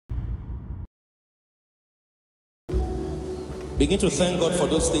Begin to thank God for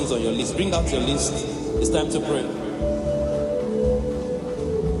those things on your list. Bring out your list. It's time to pray.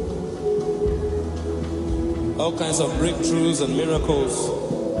 All kinds of breakthroughs and miracles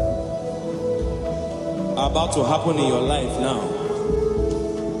are about to happen in your life now.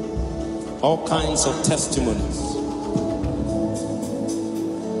 All kinds of testimonies.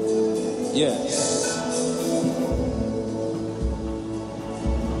 Yes.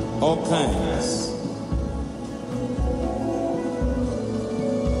 All kinds.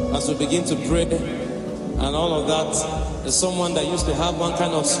 As we begin to pray and all of that, there's someone that used to have one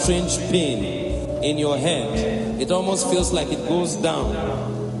kind of strange pain in your head. It almost feels like it goes down.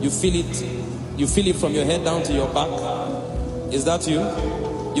 You feel it from your head down to your back. Is that you?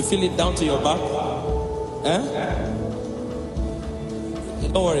 You feel it down to your back?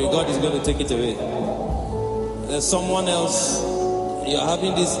 Don't worry, God is going to take it away. There's someone else, you're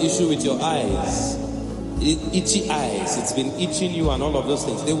having this issue with your eyes. Itchy eyes. It's been itching you and all of those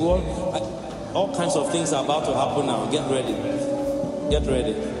things. They will all kinds of things are about to happen now. Get ready. Get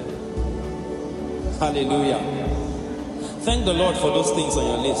ready. Hallelujah. Thank the Lord for those things on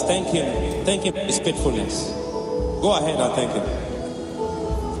your list. Thank Him. Thank Him for His faithfulness. Go ahead and thank Him.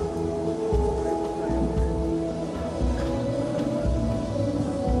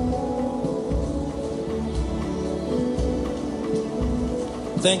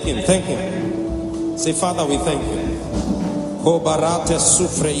 Thank Him. Thank Him. Say, Father, we thank You. Cobarate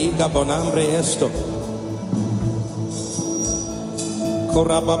sufreiga bonambre esto.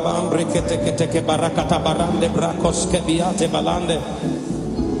 Korababambre kete barakata barande brakos kebiate balande.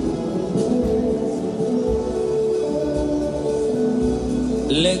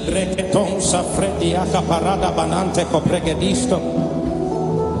 Legre keton safredia caparada banante copregedisto.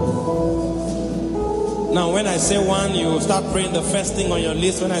 Now when I say one, you start praying the first thing on your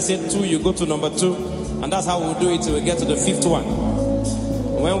list. When I say two, you go to number 2. And that's how we'll do it till we get to the 5th one.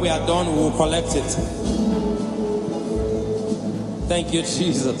 When we are done, we will collect it. Thank you,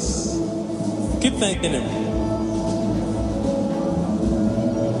 Jesus. Keep thanking Him.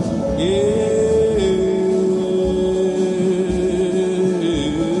 Yeah.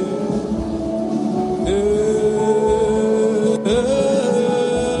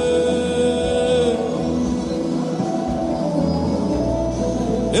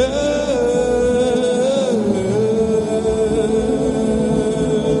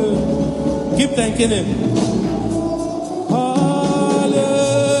 Keep thanking Him. Hallelujah.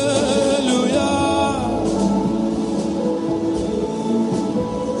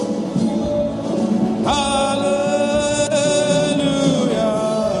 Hallelujah.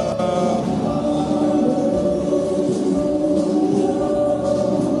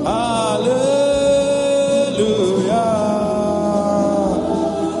 Hallelujah.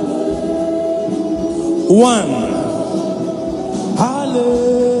 1.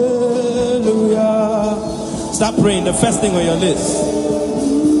 Start praying the first thing on your list.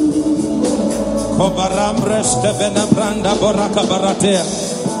 Kobarambres tevena branda boraka baratea.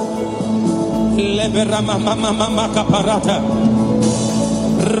 Leberama mama mama kaparata.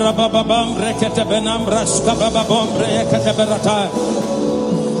 Rababam rekete benambras kababam rekete berata.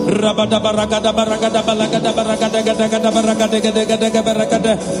 Rabada baragada baragada balagada baragada gada baragada gada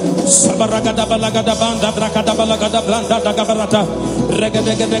baragada sabaragada balagada banda brakada balagada blanda daga barata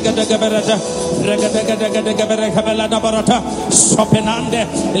regada gada barata regada gada barata barata sopenande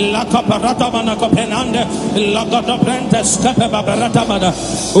la caparata mana copenande la gada brente scape barata mana.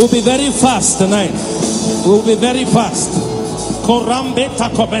 We'll be very fast tonight. We'll be very fast. Korambe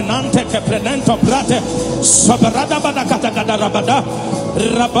takobenante ke prenento brate sabarada badakata gada rabada.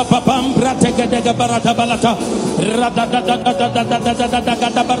 Rababam brate gada barata balata rada da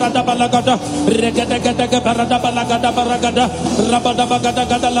barada balagada regada gada barada balagada baragada rabada bagada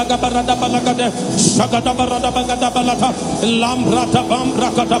gada laga barada balagada shagada barada bagada balata lambrata bam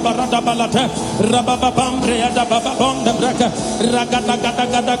brakata barada balata rababam breada babam de braka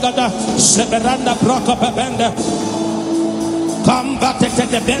ragada gada seberanda braka pebende Kambate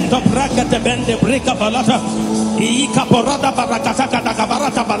te bendo braga te bende brika balata ika porada barakata kada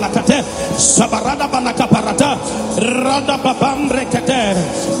barata balakate sabarada balaka parata rada babam rekete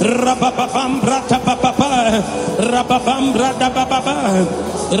rababam brata papa rababam brada baba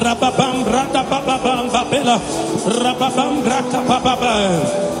rababam brada baba babela rababam brata baba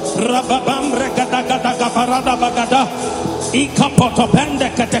rababam rekata kada parada bagada ika potopende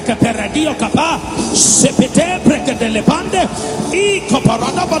kete peradio kapa sepete breke de lepande ika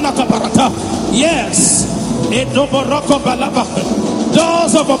parada balaka parata. Yes.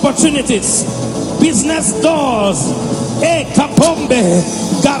 Doors of opportunities, business doors, kapombe,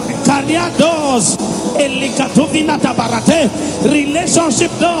 career doors,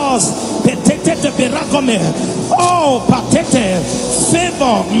 relationship doors, oh, patete,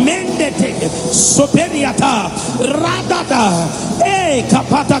 favor, mendete, superiata, radada,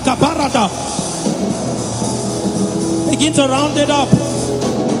 kapata kaparada. Begin to round it up.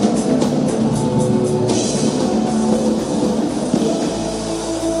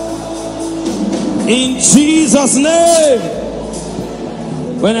 In Jesus' name.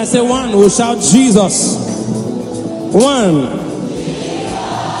 When I say one, we'll shout Jesus. One.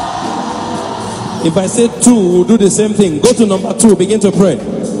 If I say two, we'll do the same thing. Go to number two. Begin to pray.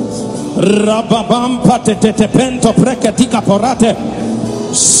 Rababam patete pento preketika porate.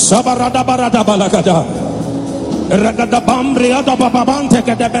 Sabarada barada balagada. Ragada bambriada bababante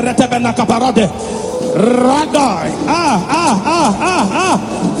kedeberete benakaparade. Radai.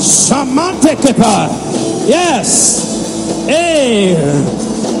 Samante kepa. Yes. Hey.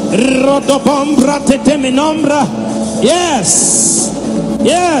 Rodobombra teteminombra. Yes.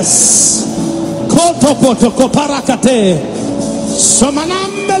 Yes. Kotopoto koparakate.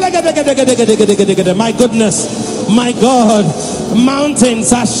 My goodness. My God.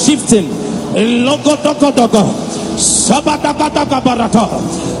 Mountains are shifting. Logodogodogo. Sabadagadabarata.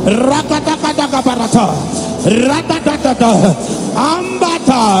 Ragadagadabarata. Radadadada.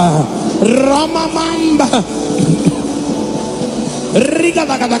 Ambata. Ramamamba. Yes,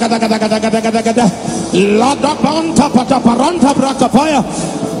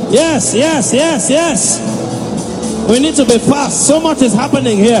 yes, yes, yes. We need to be fast. So much is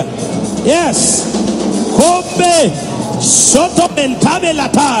happening here. Yes. Kobe soto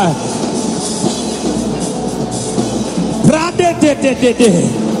pentabelata.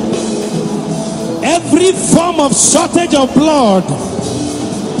 Every form of shortage of blood,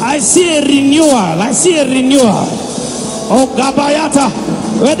 I see a renewal. I see a renewal. Oh, Gabayata,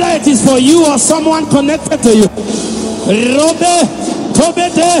 whether it is for you or someone connected to you. Robe,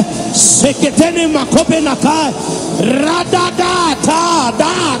 Tobete, Seketene Makope Nakai, Radada, ta,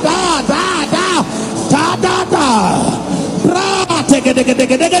 da, da, da, da, ta, da, da, Ra, take it,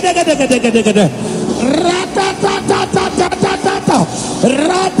 Ratata,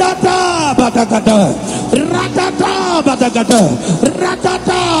 Ratata, Badagada, Ratata, Badagada,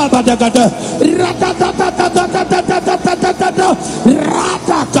 Ratata, Badagada, Ratata,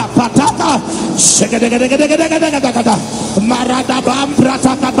 Ratata, Patata, Shagada, Marada Bambra,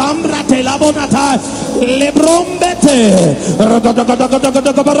 Bambra, Telabonata, Lebrombete,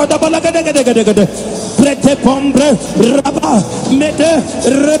 Prete Pombre, Raba, Mete,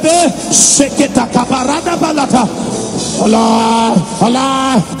 Rebe, Sheketa, Caparada Balata. Allah,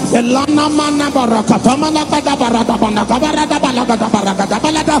 Allah, Elana mana barakata mana kada barada bana kabarada balagada baragada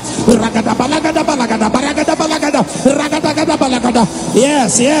balada ragada balagada balagada baragada balagada ragada gada balagada.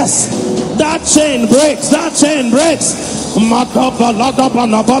 Yes, yes. That chain breaks. That chain breaks. Mata balada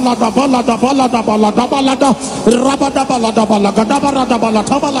bana balada balada balada balada balada rabada balada balagada barada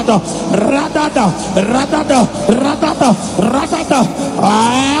balada balada radada radada radada radada.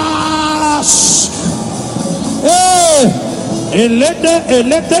 Ah. Elete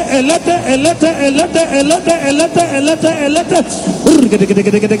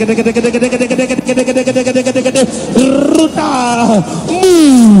ruta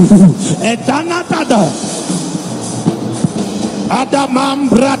etanatada adamam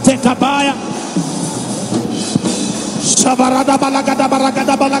brate kabaya sabarada balagada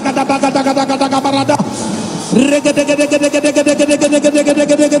baragada balagada bagada gada gada barada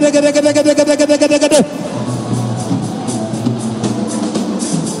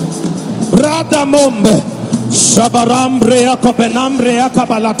Radamombe Shabarambrea Kopenambrea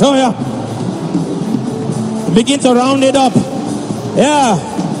Kabalatoya. Begin to round it up. Yeah.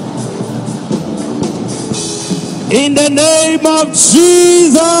 In the name of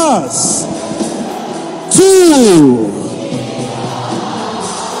Jesus. 2.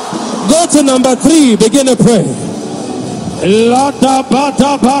 Go to number 3. Begin to pray. Lada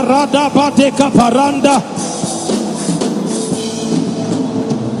bata barada bateka paranda.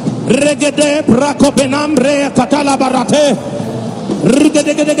 Regede brakopenambre katala barate.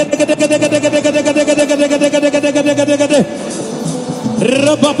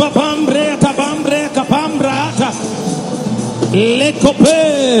 Rababambre kabambre kapambrata.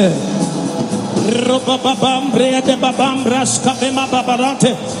 Lekope. Rababambre de babambras kapema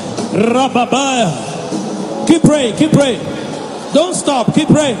babarate. Rababaya. Keep praying, keep praying. Don't stop, keep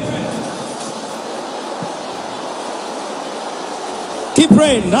praying. Keep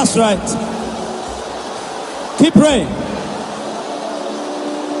praying, that's right. Keep praying.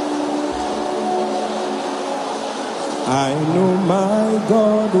 I know my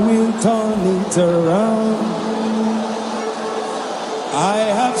God will turn it around. I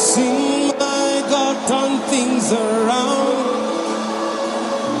have seen my God turn things around.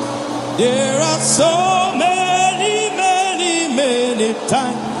 There are so many, many, many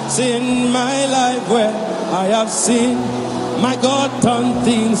times in my life where I have seen my God turn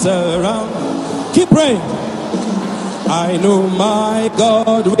things around. Keep praying. I know my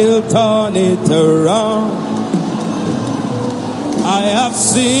God will turn it around. I have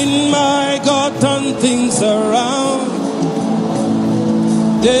seen my God turn things around.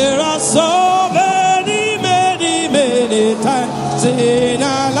 There are so many, many, many times in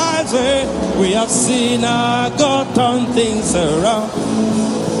our lives where we have seen our God turn things around.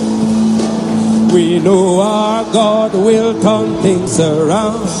 We know our God will turn things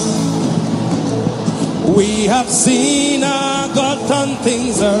around. We have seen our God turn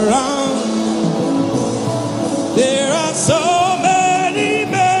things around. There are so many,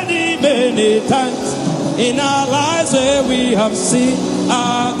 many, many times in our lives where we have seen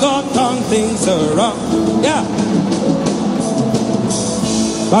our God turn things around. Yeah.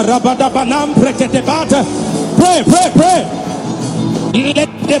 Pray, pray, pray. Let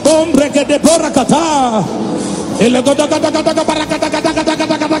the bomb break the borakata.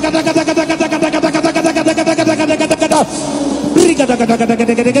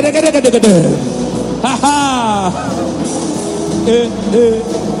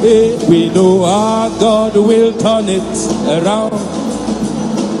 We know our God will turn it around.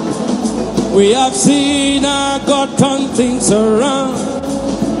 We have seen our God turn things around.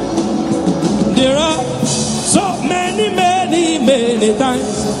 There are so many, many, many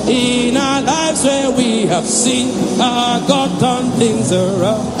times in our lives where we have seen our God turn things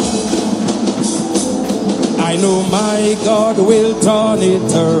around. I know my God will turn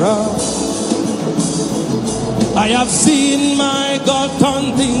it around. I have seen my God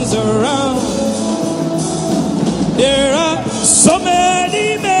turn things around. There are so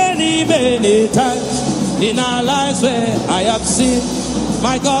many, many, many times in our lives where I have seen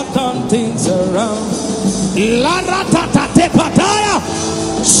my God turn things around. La ratata te pataya,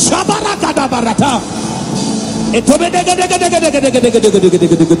 shabaraka barata. Begin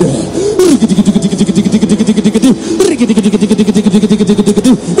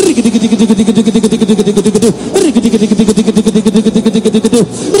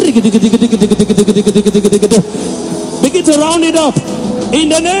to round it up in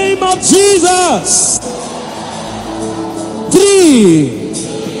the name of Jesus. 3.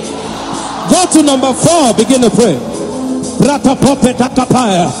 Go to number 4. Begin to pray. Brata popeta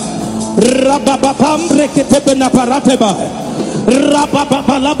kapaya. Rababam reketebena parateba.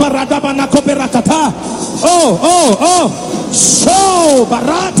 Rababala baradabana koperakata. Oh. So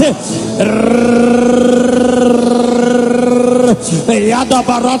barate. Yada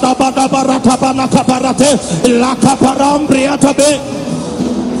barada bada barata bana kaparate. La kaparam briatabe.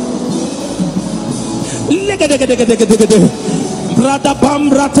 Legedegedegedegede. Brada bam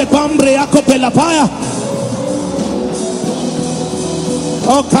brate bam briakopela paya.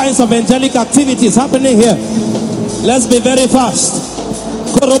 All kinds of angelic activities happening here. Let's be very fast.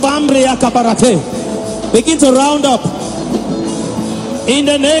 Begin to round up. In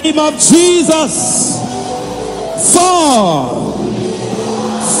the name of Jesus. 4,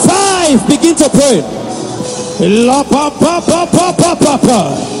 5. Begin to pray. La pa pa pa pa pa pa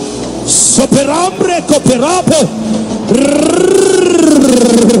pa. Soperambre coperape.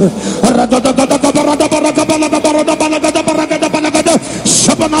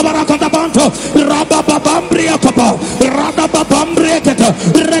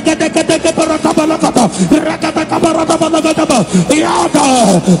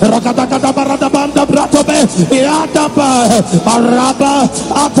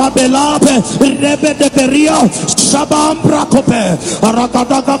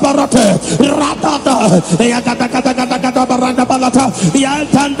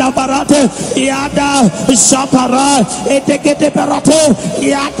 Yaltanda barate yada shapara etekete barate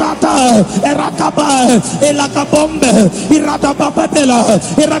yatata erakaba elakabombe irata papela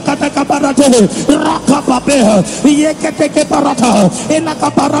irakata kabarate rakapape yekete barata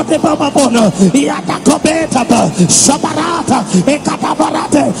elakabarate babona yata kobeta shabarata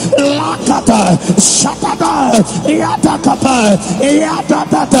ekatabarate lakata shatada yata kapa yata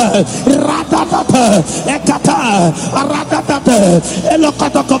tata ratata ekata ratata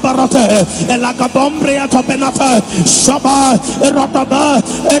elokata kabarate elakabombre atopenata shaba rataba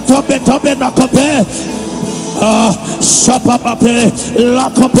etope na kope Shapapape, La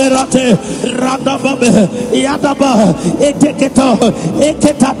Coperate, Radababe, Yadaba, Eteketo,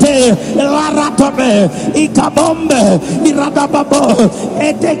 Eketate, Laratabe, Ikabombe, Iradababo,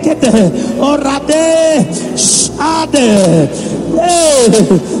 Etekete, Orade, Shade,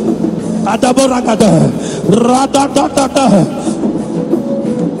 Adaboragada, Radadada.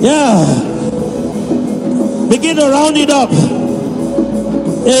 Yeah. Begin to round it up.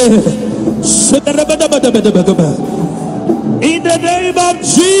 In the name of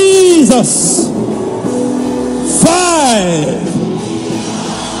Jesus. 5.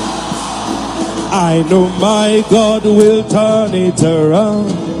 I know my God will turn it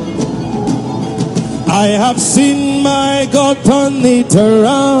around. I have seen my God turn it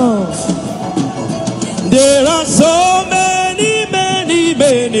around. There are so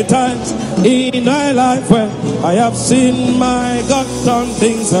many times in my life when I have seen my God turn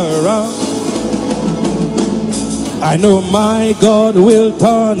things around. I know my God will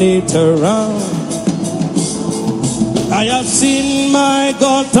turn it around. I have seen my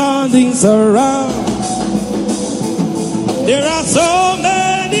God turn things around. There are so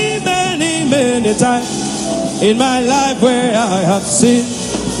many times in my life where I have seen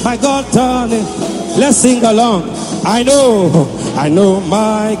my God turn it. Let's sing along. I know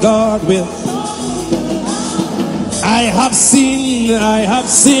my God will. I have seen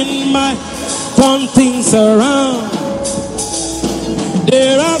my turn things around.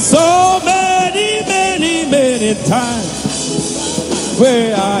 There are so many times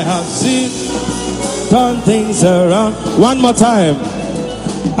where I have seen turn things around. One more time.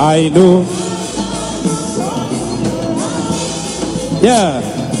 I know. Yeah,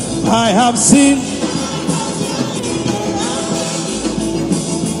 I have seen.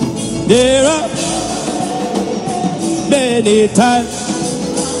 There are many times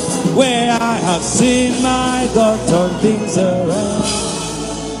where I have seen my God turn things around.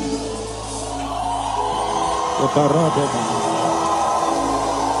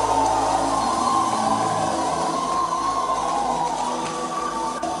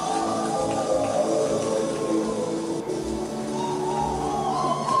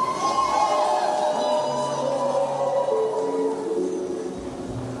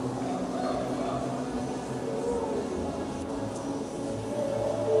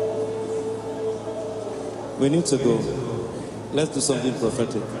 We need to go. Let's do something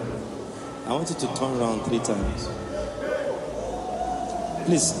prophetic. I want you to turn around 3 times.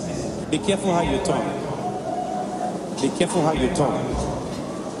 Please, be careful how you turn. Be careful how you turn.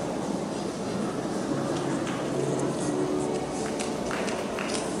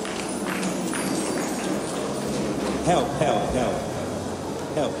 Help.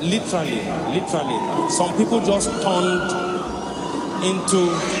 Literally. Some people just turned into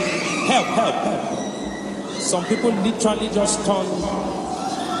help. Some people literally just turn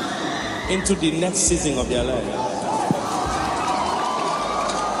into the next season of their life.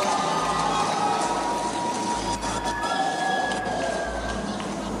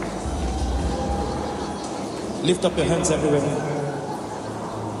 Lift up your hands everywhere.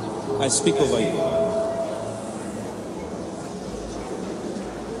 I speak over you.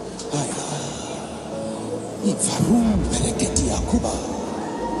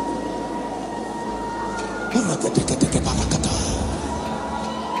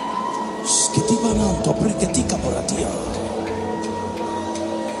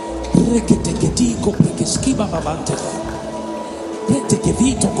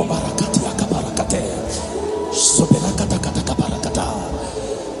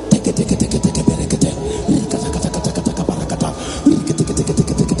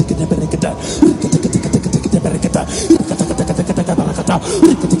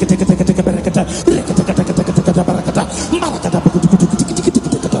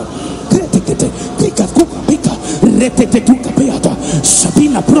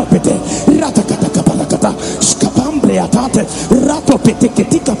 Sabina propete ratakata barakata skapambre atate rato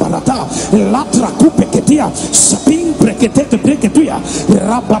peteketika barata latra kupeketia sabin brekete breketuya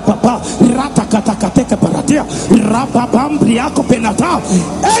rababa ratakata kateka baratia rababambriako penata.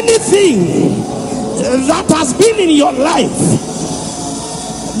 Anything that has been in your life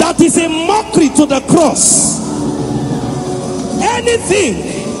that is a mockery to the cross, anything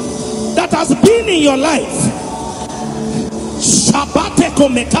that has been in your life, Shabate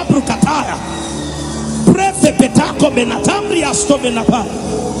come kabru kataya, prefe petako menatambri astomenapa,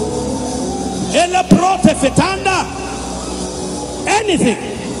 ele prote fetanda, anything,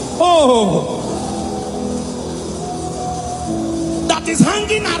 that is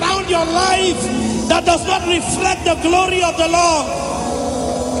hanging around your life that does not reflect the glory of the Lord.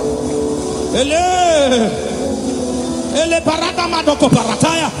 Ele Ele parada madoko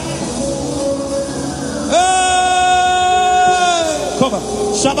parataya. Cover.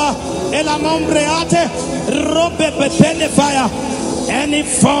 Shaba. Ela mombreate. Robe bepene fire. Any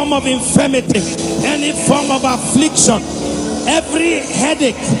form of infirmity, any form of affliction, every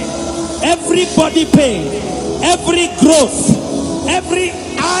headache, every body pain, every growth, every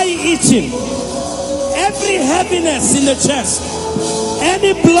eye itching, every heaviness in the chest,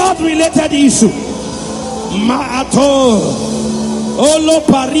 any blood-related issue. Maato olo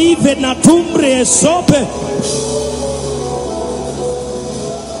parive natumbre sope.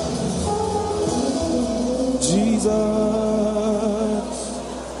 Jesus,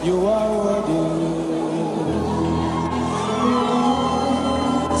 you are worthy,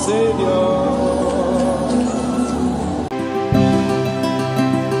 Savior.